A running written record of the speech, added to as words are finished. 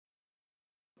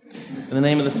In the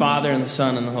name of the Father, and the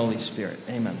Son, and the Holy Spirit.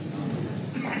 Amen.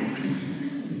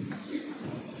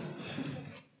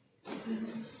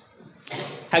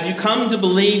 Have you come to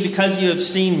believe because you have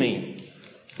seen me?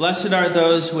 Blessed are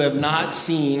those who have not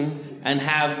seen and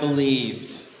have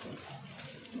believed.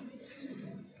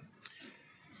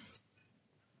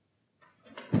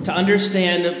 To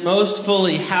understand most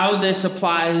fully how this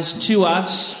applies to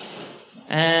us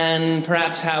and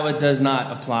perhaps how it does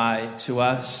not apply to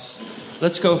us,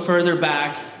 let's go further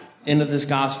back into this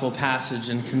gospel passage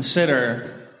and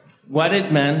consider what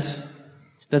it meant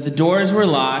that the doors were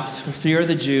locked for fear of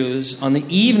the Jews on the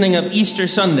evening of Easter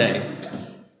Sunday,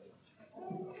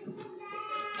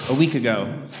 a week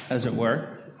ago, as it were,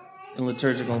 in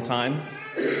liturgical time.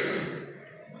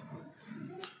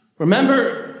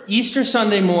 Remember Easter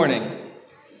Sunday morning,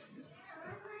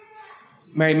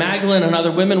 Mary Magdalene and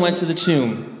other women went to the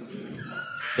tomb.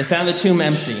 They found the tomb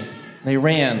empty. They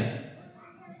ran,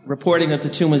 reporting that the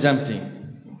tomb was empty.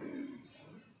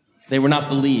 They were not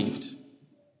believed.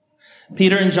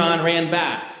 Peter and John ran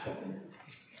back.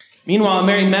 Meanwhile,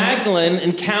 Mary Magdalene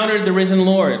encountered the risen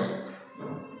Lord.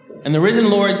 And the risen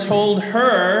Lord told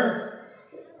her,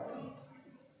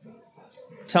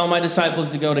 "Tell my disciples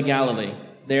to go to Galilee.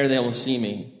 There they will see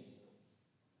me."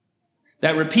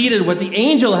 That repeated what the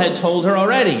angel had told her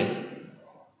already.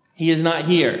 He is not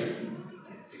here.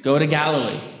 Go to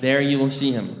Galilee. There you will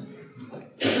see him.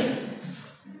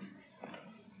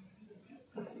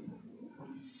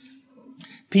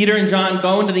 Peter and John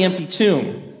go into the empty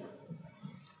tomb.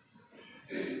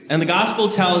 And the gospel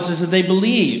tells us that they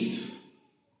believed.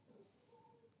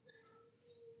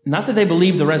 Not that they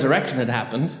believed the resurrection had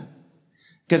happened,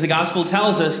 because the gospel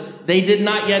tells us they did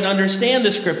not yet understand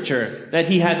the scripture that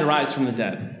he had to rise from the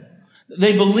dead.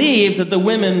 They believed that the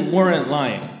women weren't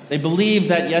lying. They believed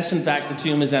that, yes, in fact, the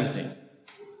tomb is empty.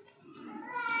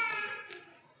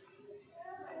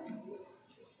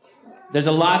 There's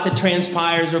a lot that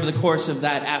transpires over the course of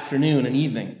that afternoon and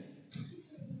evening.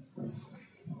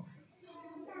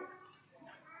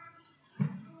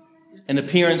 An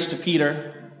appearance to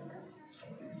Peter,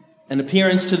 an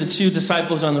appearance to the two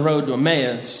disciples on the road to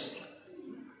Emmaus,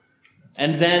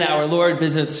 and then our Lord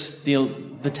visits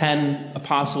the 10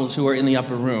 apostles who are in the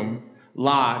upper room,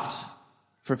 locked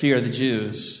for fear of the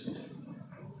Jews.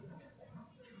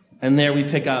 And there we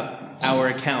pick up our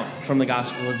account from the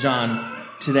Gospel of John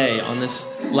today, on this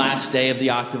last day of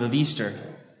the octave of Easter.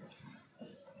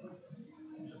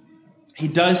 He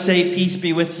does say, "Peace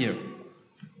be with you."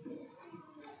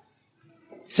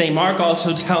 St. Mark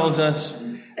also tells us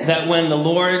that when the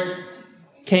Lord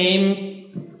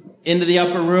came into the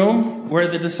upper room where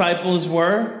the disciples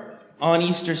were on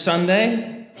Easter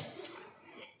Sunday,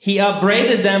 he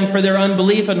upbraided them for their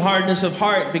unbelief and hardness of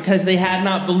heart because they had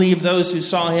not believed those who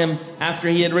saw him after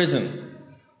he had risen.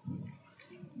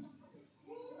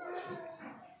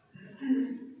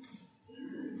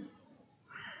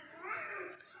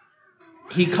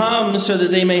 He comes so that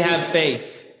they may have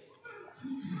faith.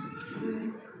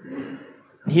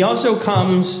 He also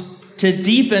comes to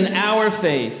deepen our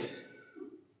faith.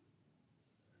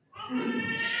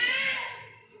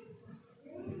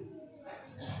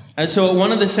 And so at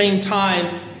one and the same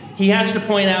time, he has to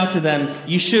point out to them,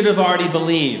 you should have already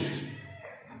believed.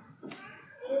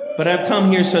 But I've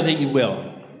come here so that you will.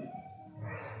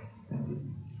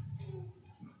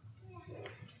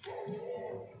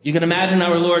 You can imagine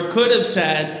our Lord could have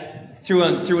said, through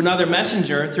another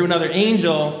messenger, through another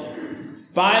angel,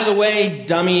 "By the way,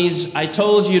 dummies, I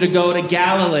told you to go to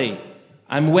Galilee.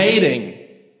 I'm waiting."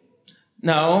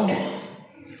 No,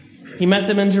 he met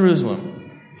them in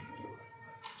Jerusalem.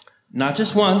 Not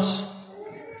just once,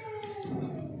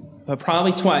 but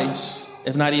probably twice,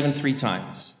 if not even 3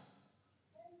 times.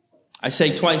 I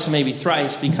say twice, maybe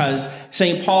thrice, because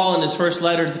St. Paul in his first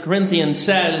letter to the Corinthians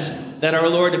says that our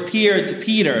Lord appeared to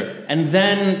Peter and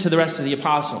then to the rest of the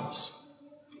apostles.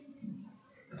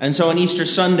 And so on Easter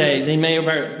Sunday, they may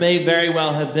very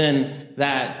well have been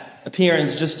that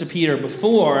appearance just to Peter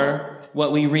before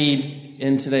what we read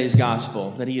in today's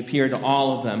gospel, that he appeared to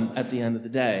all of them at the end of the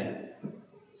day.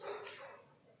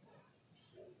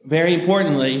 Very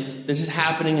importantly, this is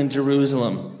happening in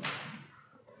Jerusalem.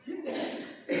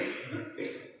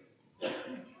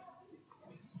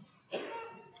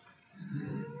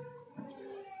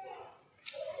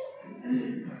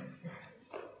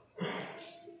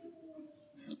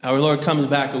 Our Lord comes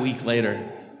back a week later.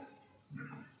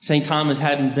 St. Thomas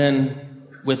hadn't been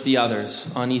with the others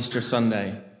on Easter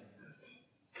Sunday.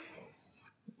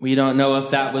 We don't know if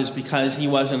that was because he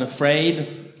wasn't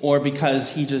afraid or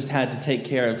because he just had to take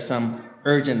care of some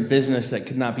urgent business that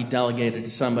could not be delegated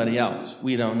to somebody else.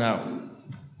 We don't know.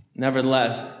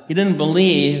 Nevertheless, he didn't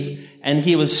believe, and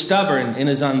he was stubborn in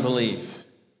his unbelief.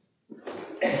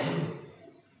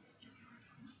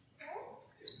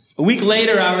 A week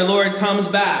later, our Lord comes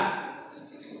back.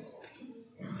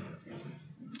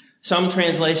 Some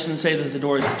translations say that the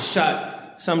doors were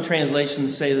shut. Some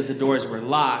translations say that the doors were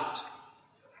locked.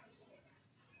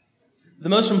 The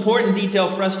most important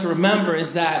detail for us to remember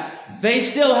is that they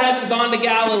still hadn't gone to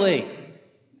Galilee.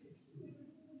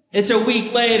 It's a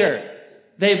week later.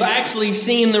 They've actually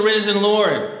seen the risen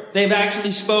Lord. They've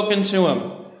actually spoken to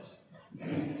him.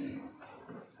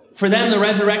 For them, the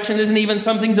resurrection isn't even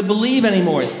something to believe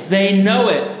anymore. They know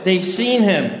it. They've seen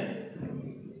him.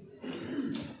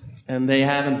 And they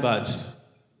haven't budged.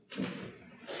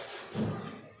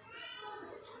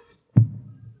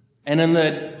 And in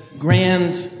the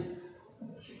grand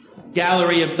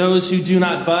gallery of those who do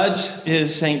not budge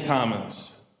is St.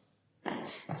 Thomas.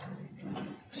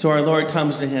 So our Lord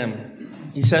comes to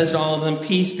him. He says to all of them,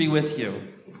 "Peace be with you,"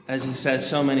 as he says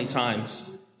so many times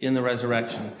in the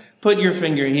resurrection. "Put your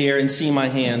finger here and see my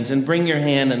hands, and bring your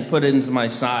hand and put it into my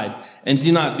side, and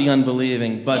do not be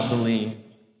unbelieving, but believe."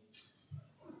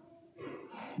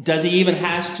 Does he even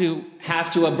have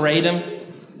to upbraid him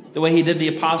the way he did the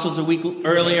apostles a week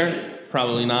earlier?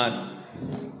 Probably not.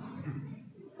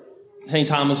 St.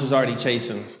 Thomas was already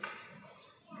chastened.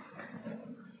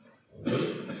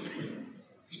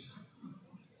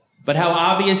 But how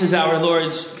obvious is our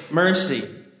Lord's mercy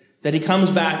that he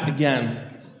comes back again.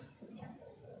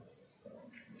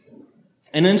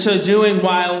 And in so doing,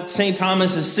 while St.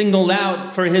 Thomas is singled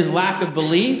out for his lack of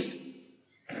belief,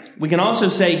 we can also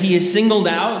say he is singled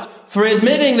out for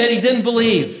admitting that he didn't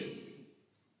believe,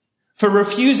 for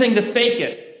refusing to fake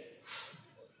it,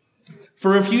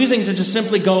 for refusing to just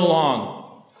simply go along.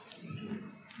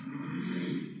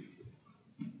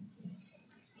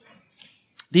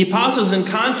 The apostles, in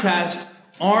contrast,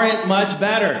 aren't much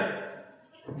better.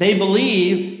 They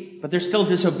believe, but they're still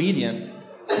disobedient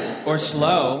or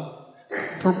slow,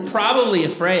 probably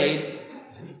afraid.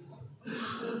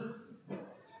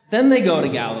 Then they go to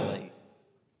Galilee.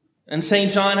 And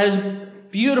St. John has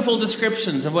beautiful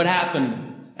descriptions of what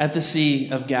happened at the Sea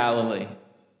of Galilee.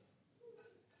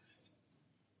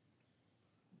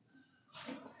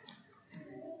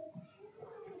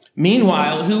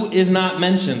 Meanwhile, who is not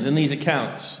mentioned in these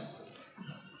accounts?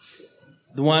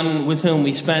 The one with whom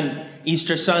we spent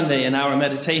Easter Sunday in our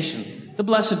meditation, the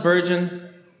Blessed Virgin.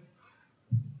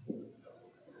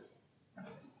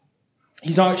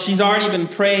 She's already been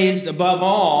praised above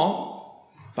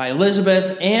all by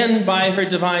Elizabeth and by her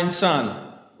divine Son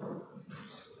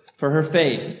for her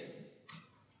faith.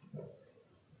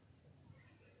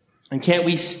 And can't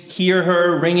we hear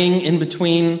her ringing in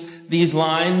between these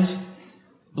lines?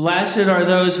 Blessed are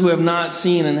those who have not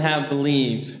seen and have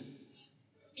believed.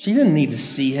 She didn't need to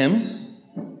see him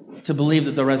to believe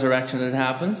that the resurrection had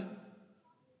happened.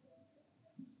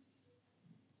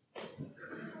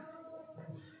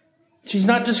 She's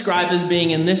not described as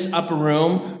being in this upper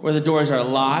room where the doors are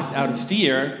locked out of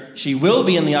fear. She will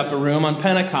be in the upper room on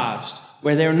Pentecost,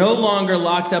 where they're no longer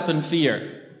locked up in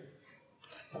fear.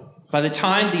 By the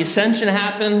time the ascension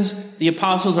happens, the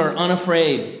apostles are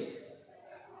unafraid.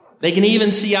 They can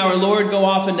even see our Lord go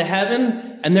off into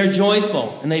heaven, and they're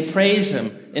joyful, and they praise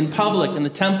him in public in the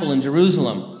temple in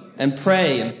Jerusalem, and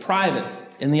pray in private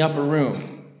in the upper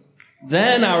room.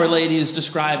 Then Our Lady is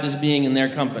described as being in their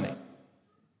company.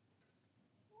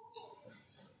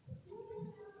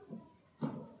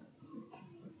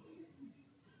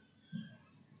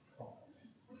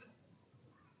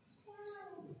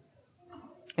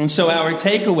 And so our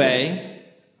takeaway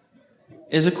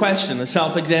is a question, a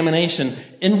self-examination.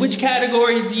 In which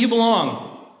category do you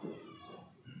belong?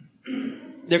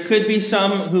 There could be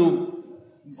some who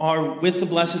are with the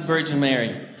Blessed Virgin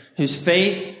Mary, whose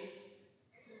faith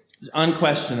is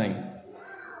unquestioning.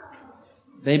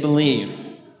 They believe.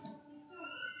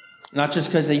 Not just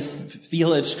because they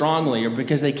feel it strongly or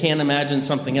because they can't imagine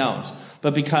something else,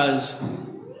 but because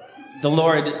the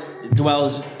Lord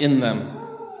dwells in them.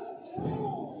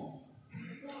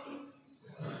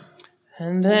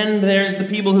 And then there's the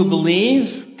people who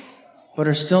believe, but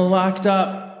are still locked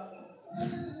up.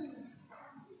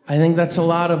 I think that's a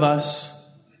lot of us.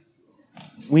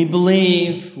 We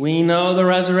believe, we know the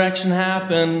resurrection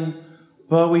happened,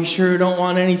 but we sure don't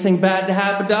want anything bad to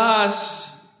happen to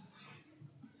us.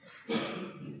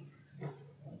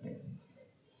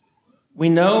 We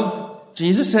know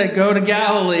Jesus said, go to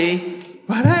Galilee,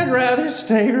 but I'd rather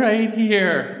stay right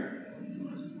here.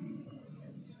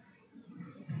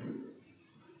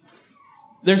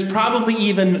 There's probably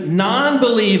even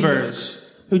non-believers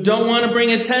who don't want to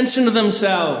bring attention to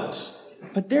themselves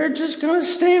but they're just going to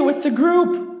stay with the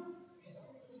group.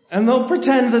 And they'll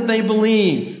pretend that they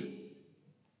believe.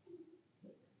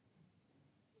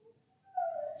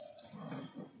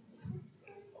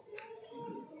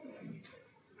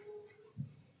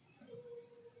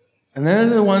 And they're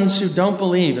the ones who don't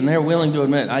believe, and they're willing to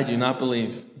admit, I do not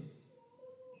believe.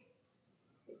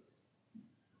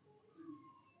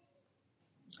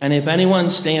 And if anyone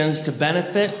stands to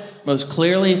benefit most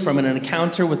clearly from an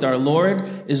encounter with our Lord,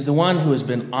 is the one who has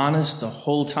been honest the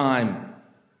whole time,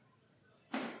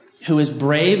 who is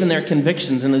brave in their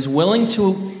convictions and is willing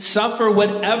to suffer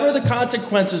whatever the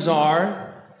consequences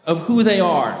are of who they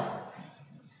are.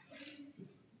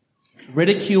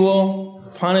 Ridicule,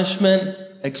 punishment,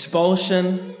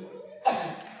 expulsion.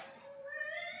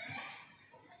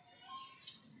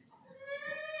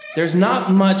 There's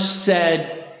not much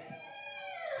said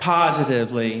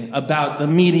positively about the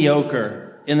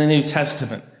mediocre in the New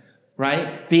Testament,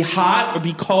 right? Be hot or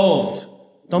be cold.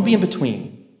 Don't be in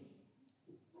between.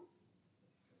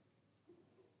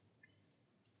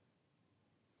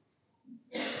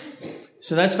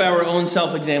 So that's for our own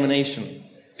self-examination.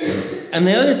 And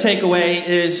the other takeaway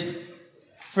is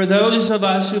for those of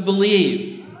us who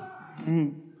believe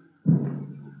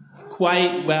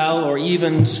quite well or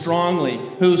even strongly,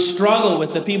 who struggle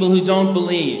with the people who don't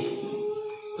believe,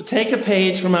 take a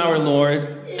page from our Lord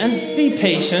and be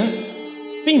patient,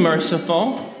 be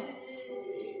merciful.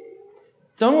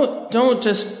 Don't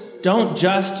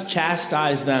just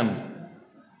chastise them,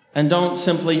 and don't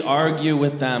simply argue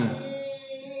with them.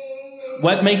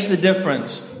 What makes the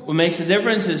difference? What makes the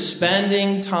difference is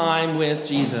spending time with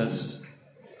Jesus.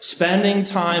 Spending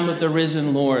time with the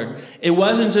risen Lord. It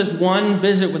wasn't just one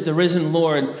visit with the risen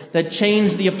Lord that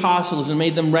changed the apostles and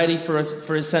made them ready for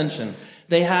ascension.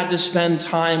 They had to spend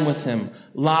time with him,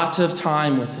 lots of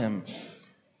time with him.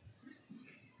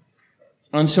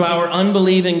 And so our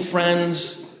unbelieving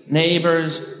friends,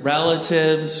 neighbors,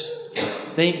 relatives,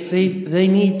 they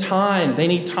need time. They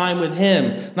need time with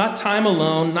him. Not time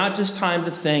alone, not just time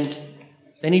to think.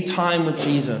 They need time with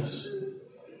Jesus.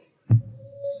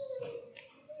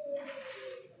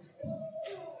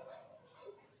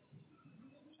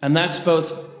 And that's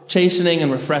both chastening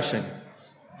and refreshing.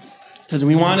 Because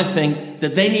we want to think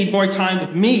that they need more time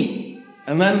with me,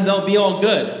 and then they'll be all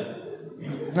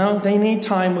good. No, they need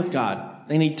time with God.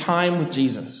 They need time with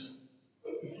Jesus.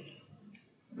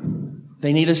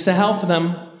 They need us to help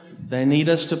them. They need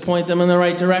us to point them in the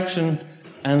right direction,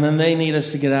 and then they need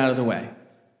us to get out of the way.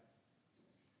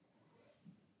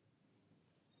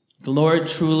 The Lord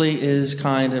truly is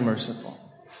kind and merciful.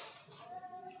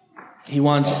 He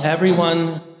wants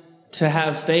everyone to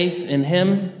have faith in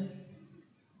him,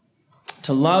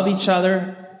 to love each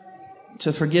other,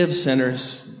 to forgive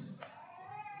sinners.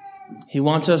 He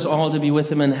wants us all to be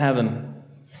with him in heaven.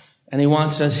 And he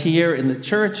wants us here in the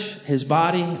church, his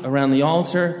body, around the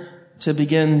altar, to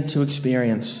begin to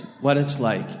experience what it's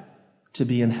like to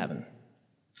be in heaven.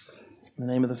 In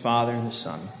the name of the Father, and the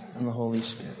Son, and the Holy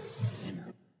Spirit.